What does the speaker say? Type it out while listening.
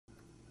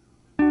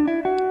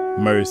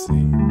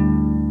Mercy.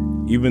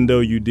 Even though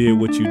you did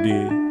what you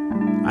did,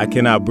 I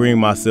cannot bring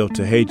myself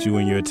to hate you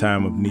in your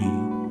time of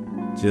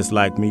need. Just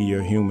like me,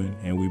 you're human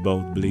and we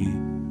both bleed.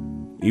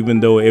 Even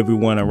though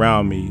everyone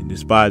around me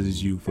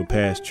despises you for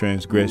past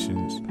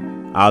transgressions,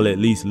 I'll at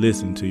least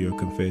listen to your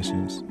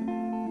confessions.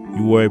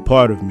 You were a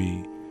part of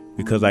me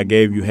because I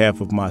gave you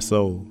half of my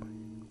soul.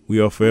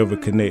 We are forever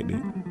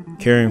connected.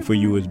 Caring for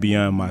you is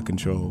beyond my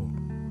control.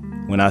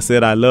 When I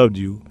said I loved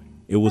you,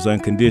 it was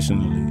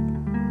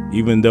unconditionally,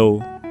 even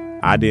though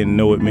I didn't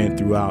know it meant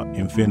throughout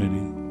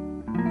infinity.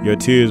 Your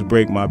tears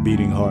break my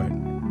beating heart,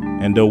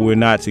 and though we're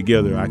not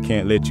together, I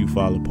can't let you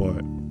fall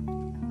apart.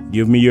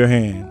 Give me your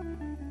hand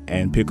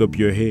and pick up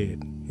your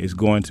head. It's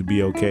going to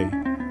be okay.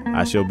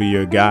 I shall be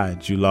your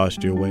guide. You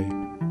lost your way.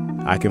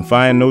 I can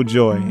find no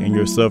joy in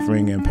your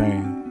suffering and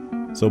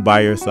pain, so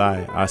by your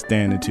side I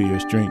stand until your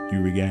strength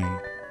you regain.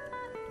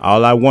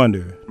 All I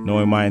wonder,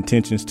 knowing my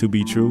intentions to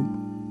be true,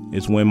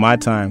 is when my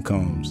time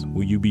comes,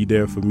 will you be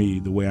there for me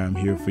the way I'm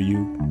here for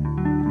you?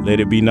 Let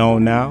it be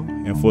known now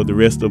and for the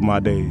rest of my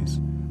days.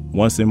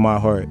 Once in my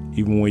heart,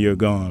 even when you're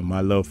gone,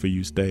 my love for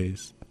you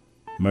stays.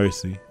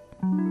 Mercy.